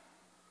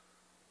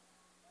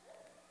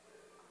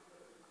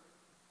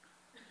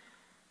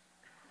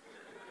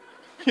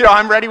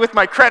 I'm ready with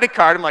my credit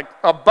card. I'm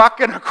like,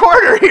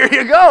 $1.25, here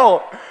you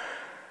go.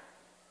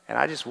 And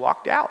I just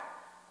walked out.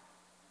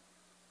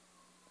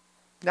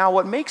 Now,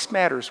 what makes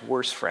matters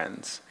worse,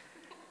 friends,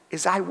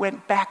 is I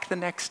went back the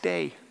next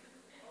day.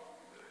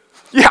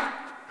 Yeah.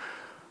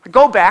 I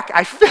go back,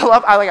 I fill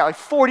up, I got like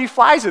 40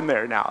 flies in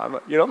there now. I'm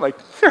like,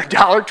 they're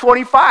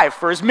 $1.25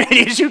 for as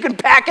many as you can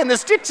pack in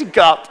this Dixie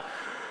cup.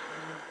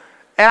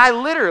 And I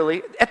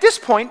literally, at this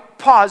point,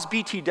 pause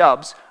BT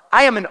Dubs,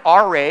 I am an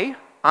RA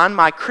on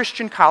my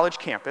Christian college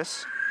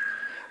campus.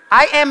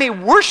 I am a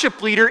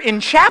worship leader in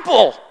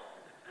chapel.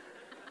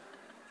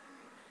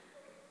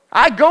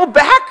 I go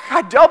back,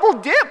 I double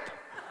dip.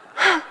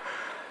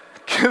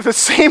 The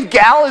same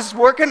gal is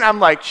working. I'm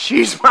like,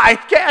 she's my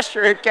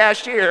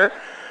cashier.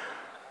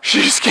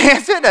 She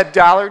scans it,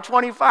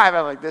 $1.25.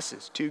 I'm like, this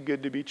is too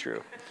good to be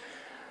true.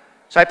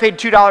 So I paid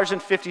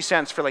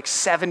 $2.50 for like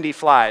 70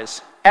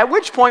 flies. At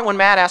which point, when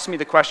Matt asked me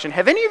the question,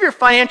 have any of your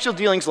financial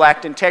dealings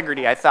lacked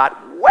integrity? I thought,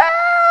 well,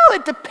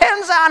 it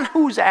depends on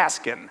who's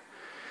asking.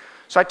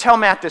 So I tell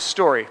Matt this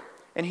story,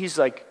 and he's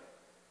like,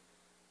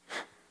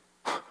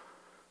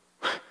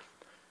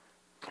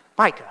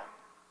 Micah,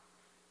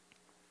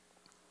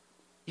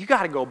 you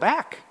got to go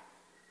back.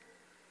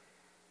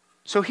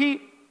 So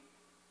he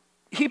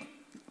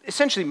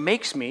essentially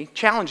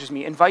challenges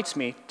me, invites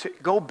me to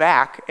go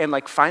back and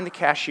like find the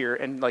cashier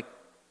and like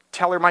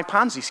tell her my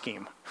Ponzi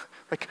scheme.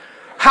 Like,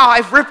 how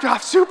I've ripped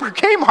off Super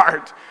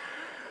Kmart.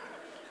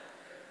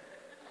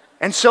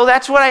 And so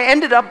that's what I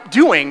ended up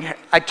doing.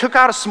 I took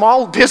out a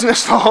small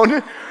business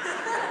loan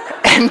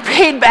and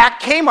paid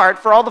back Kmart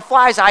for all the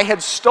flies I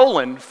had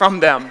stolen from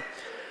them.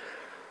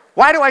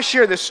 Why do I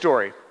share this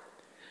story?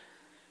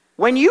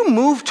 When you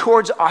move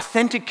towards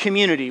authentic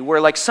community where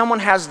like someone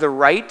has the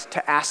right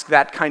to ask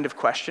that kind of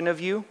question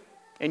of you,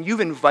 and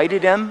you've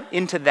invited them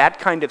into that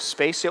kind of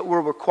space, it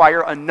will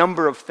require a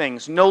number of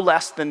things, no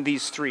less than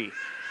these three.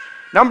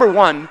 Number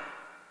one,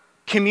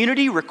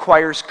 community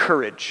requires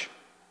courage.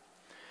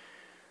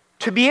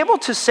 To be able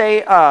to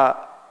say,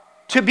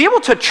 to be able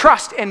to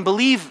trust and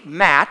believe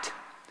Matt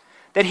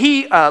that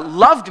he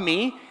loved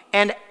me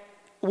and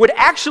would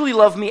actually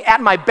love me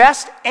at my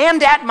best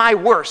and at my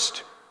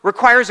worst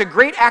requires a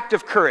great act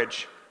of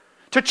courage.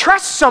 To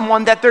trust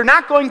someone that they're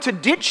not going to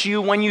ditch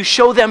you when you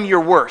show them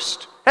your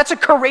worst. That's a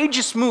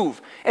courageous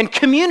move. And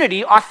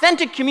community,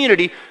 authentic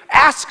community,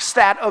 asks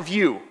that of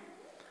you.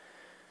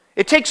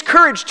 It takes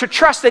courage to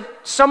trust that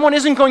someone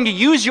isn't going to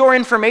use your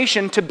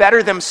information to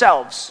better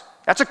themselves.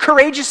 That's a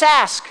courageous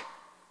ask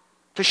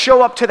to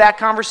show up to that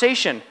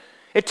conversation.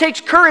 It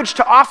takes courage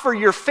to offer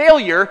your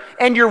failure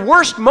and your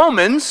worst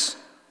moments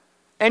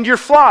and your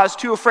flaws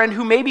to a friend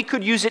who maybe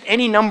could use it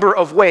any number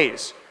of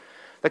ways.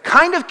 The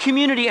kind of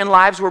community and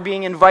lives we're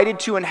being invited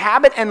to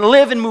inhabit and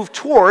live and move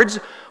towards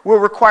will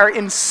require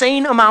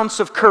insane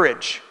amounts of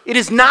courage. It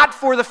is not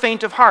for the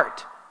faint of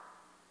heart.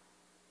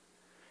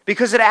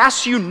 Because it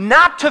asks you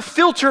not to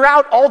filter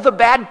out all the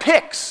bad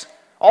pics,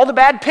 all the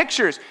bad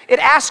pictures. It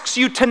asks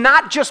you to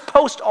not just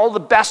post all the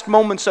best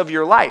moments of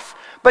your life,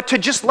 but to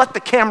just let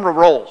the camera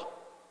roll.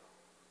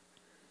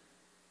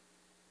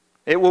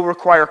 It will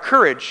require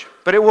courage,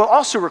 but it will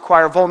also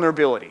require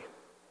vulnerability.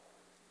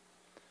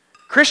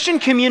 Christian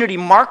community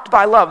marked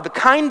by love, the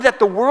kind that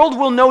the world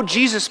will know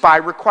Jesus by,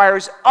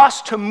 requires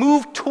us to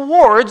move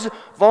towards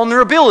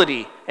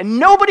vulnerability. And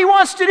nobody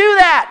wants to do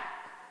that.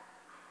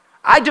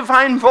 I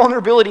define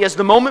vulnerability as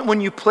the moment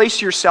when you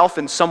place yourself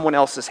in someone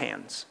else's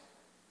hands.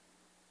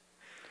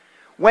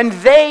 When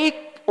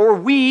they or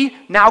we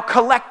now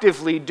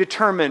collectively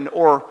determine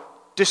or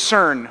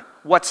discern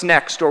what's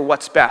next or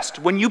what's best.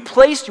 When you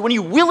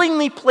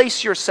willingly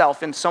place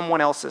yourself in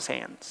someone else's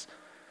hands.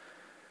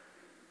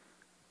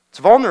 It's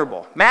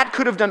vulnerable. Matt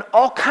could have done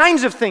all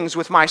kinds of things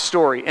with my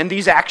story and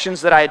these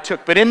actions that I had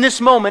took, but in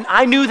this moment,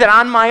 I knew that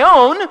on my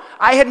own,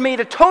 I had made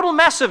a total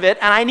mess of it,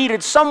 and I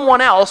needed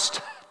someone else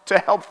to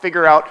help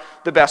figure out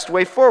the best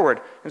way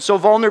forward. And so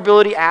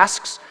vulnerability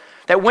asks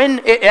that when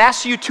it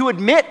asks you to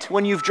admit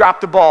when you've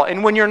dropped the ball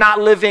and when you're not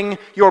living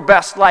your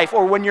best life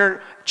or when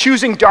you're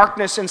choosing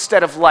darkness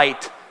instead of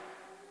light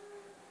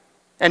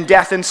and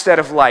death instead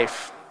of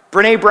life.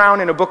 Brené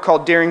Brown, in a book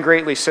called Daring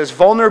Greatly, says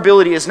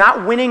vulnerability is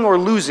not winning or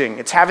losing.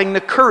 It's having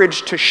the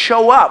courage to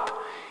show up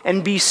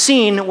and be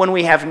seen when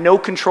we have no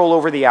control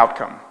over the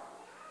outcome.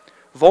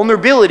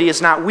 Vulnerability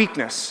is not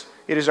weakness.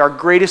 It is our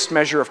greatest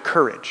measure of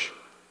courage.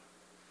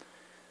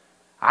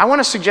 I want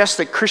to suggest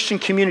that Christian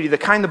community, the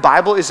kind the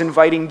Bible is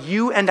inviting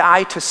you and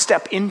I to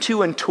step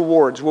into and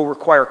towards, will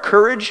require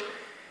courage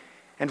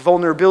and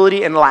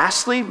vulnerability, and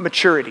lastly,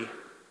 maturity.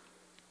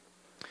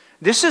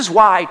 This is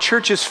why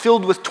churches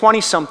filled with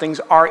 20-somethings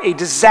are a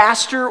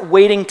disaster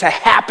waiting to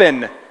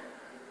happen.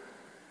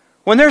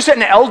 When there's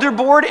an elder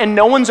board and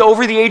no one's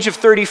over the age of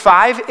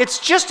 35, it's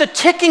just a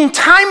ticking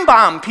time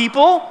bomb,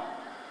 people.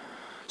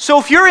 So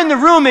if you're in the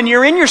room and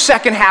you're in your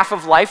second half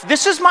of life,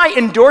 this is my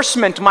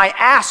endorsement, my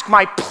ask,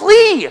 my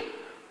plea.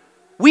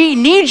 We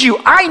need you.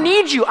 I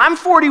need you. I'm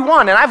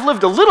 41 and I've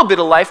lived a little bit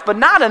of life, but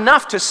not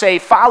enough to say,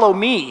 follow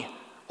me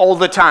all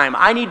the time.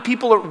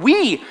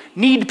 We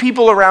need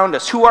people around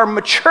us who are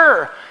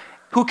mature,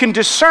 who can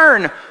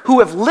discern,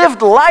 who have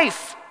lived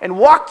life and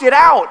walked it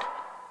out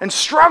and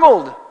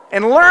struggled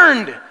and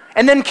learned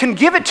and then can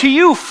give it to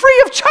you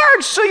free of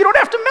charge so you don't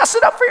have to mess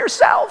it up for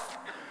yourself.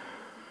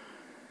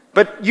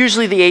 But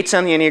usually the 8s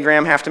on the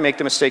Enneagram have to make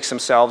the mistakes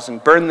themselves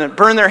and burn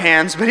their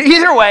hands. But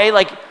either way,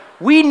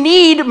 we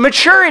need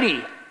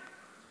maturity.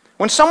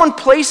 When someone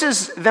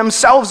places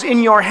themselves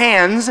in your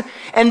hands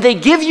and they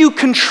give you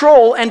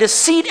control and a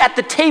seat at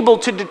the table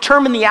to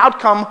determine the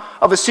outcome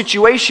of a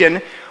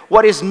situation,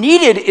 what is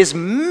needed is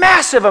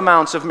massive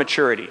amounts of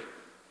maturity.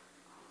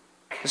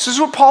 This is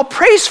what Paul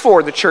prays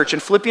for the church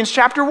in Philippians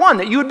chapter 1,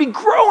 that you would be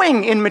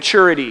growing in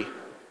maturity.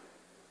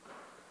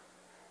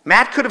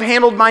 Matt could have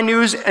handled my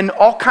news in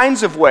all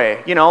kinds of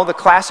ways. You know, the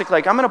classic,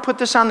 I'm going to put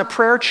this on the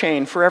prayer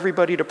chain for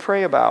everybody to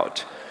pray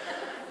about.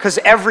 Because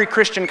every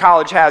Christian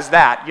college has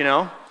that, you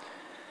know.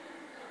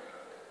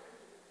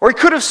 Or he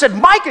could have said,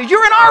 Micah,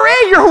 you're an RA,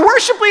 you're a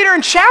worship leader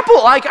in chapel.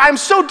 I'm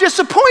so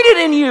disappointed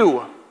in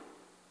you.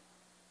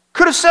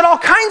 Could have said all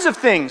kinds of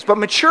things, but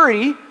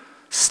maturity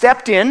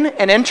stepped in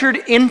and entered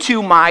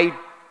into my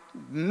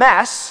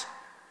mess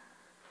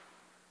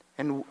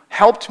and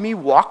helped me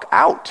walk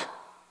out.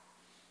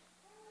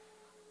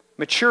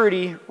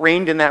 Maturity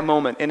reigned in that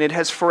moment, and it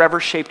has forever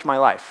shaped my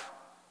life.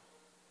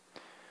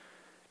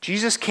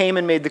 Jesus came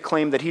and made the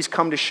claim that he's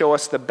come to show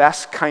us the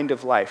best kind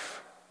of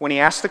life. when he's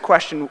asked the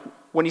question,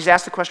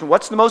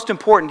 what's the most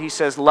important? He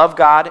says, love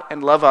God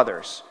and love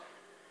others.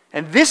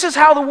 And this is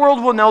how the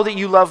world will know that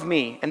you love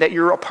me and that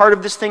you're a part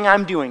of this thing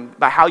I'm doing,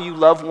 by how you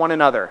love one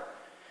another.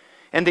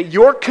 And that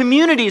your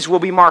communities will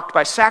be marked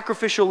by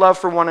sacrificial love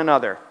for one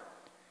another.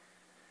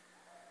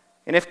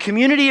 And if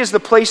community is the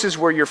places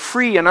where you're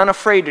free and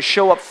unafraid to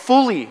show up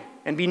fully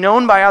and be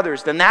known by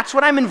others, then that's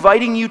what I'm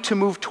inviting you to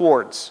move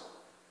towards.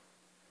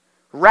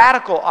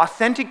 Radical,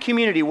 authentic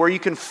community where you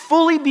can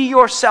fully be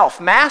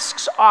yourself,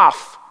 masks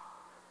off,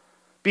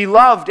 be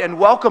loved and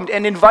welcomed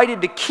and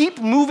invited to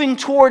keep moving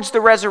towards the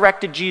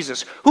resurrected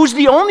Jesus, who's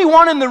the only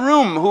one in the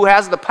room who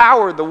has the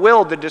power, the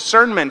will, the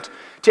discernment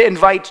to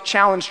invite,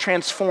 challenge,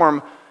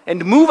 transform,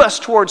 and move us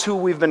towards who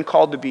we've been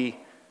called to be.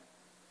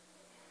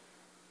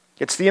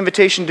 It's the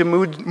invitation to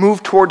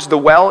move towards the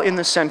well in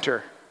the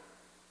center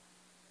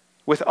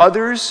with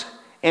others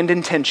and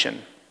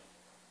intention.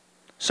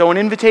 So an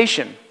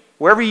invitation.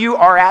 Wherever you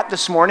are at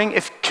this morning,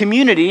 if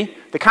community,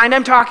 the kind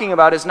I'm talking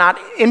about, is not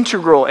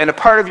integral and a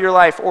part of your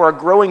life or a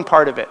growing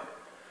part of it,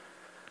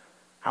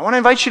 I want to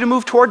invite you to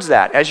move towards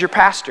that as your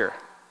pastor.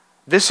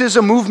 This is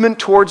a movement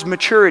towards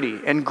maturity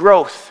and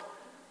growth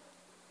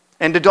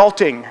and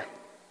adulting.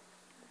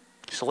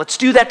 So let's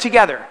do that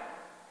together.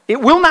 It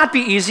will not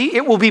be easy.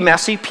 It will be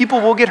messy.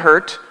 People will get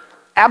hurt.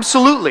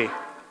 Absolutely.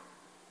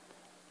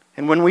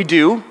 And when we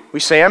do,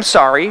 we say, I'm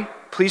sorry.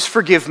 Please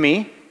forgive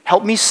me.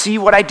 Help me see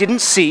what I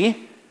didn't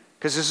see.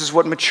 Because this is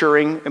what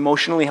maturing,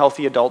 emotionally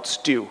healthy adults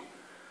do.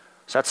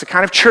 So that's the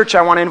kind of church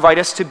I want to invite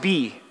us to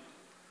be.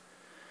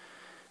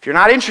 If you're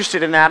not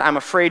interested in that, I'm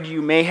afraid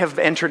you may have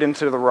entered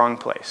into the wrong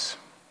place.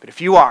 But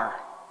if you are,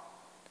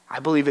 I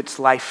believe it's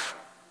life.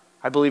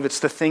 I believe it's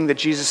the thing that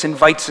Jesus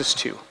invites us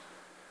to.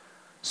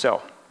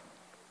 So,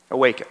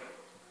 awaken.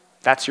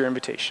 That's your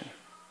invitation.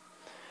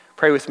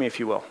 Pray with me if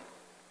you will.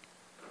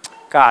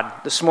 God,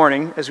 this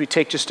morning, as we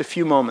take just a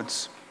few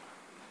moments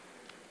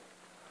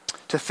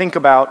to think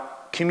about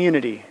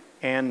community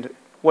and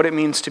what it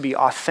means to be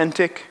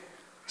authentic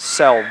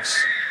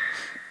selves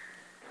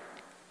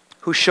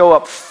who show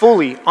up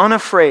fully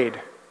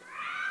unafraid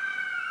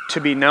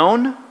to be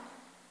known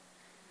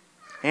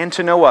and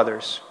to know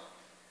others.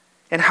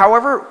 And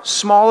however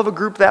small of a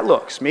group that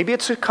looks, maybe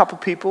it's a couple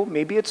people,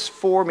 maybe it's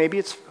 4, maybe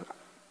it's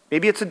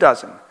a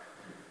dozen.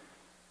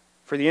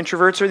 For the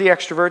introverts or the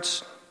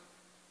extroverts,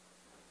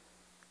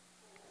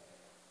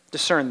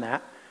 discern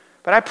that.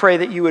 But I pray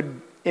that you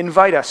would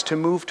invite us to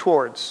move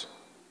towards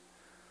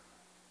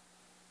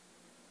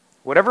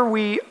whatever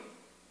we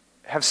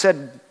have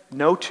said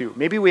no to.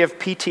 Maybe we have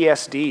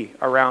PTSD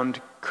around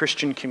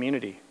Christian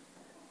community.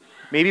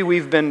 Maybe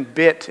we've been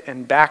bit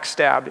and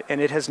backstabbed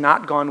and it has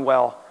not gone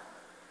well.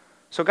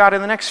 So God,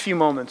 in the next few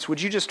moments, would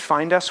you just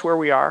find us where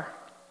we are?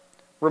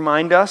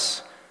 Remind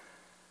us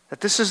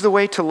that this is the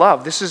way to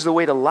love. This is the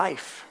way to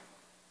life.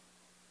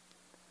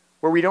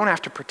 Where we don't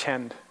have to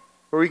pretend.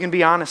 Where we can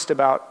be honest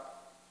about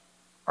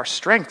our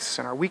strengths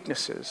and our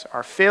weaknesses,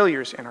 our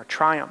failures and our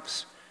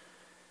triumphs.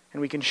 And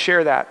we can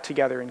share that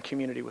together in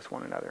community with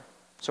one another.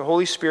 So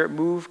Holy Spirit,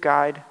 move,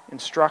 guide,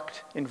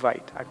 instruct,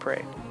 invite, I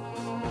pray.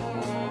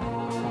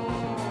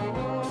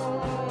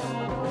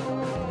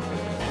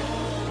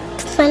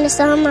 Find us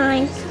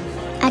online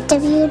at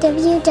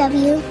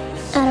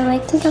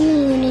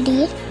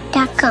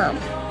www.awakencommunity.com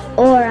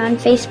or on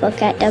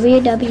Facebook at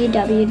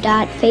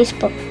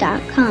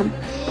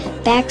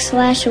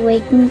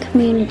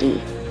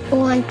www.facebook.com/awakencommunity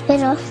or on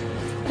Twitter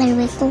at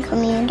Awaken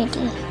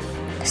Community.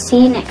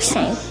 See you next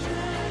time.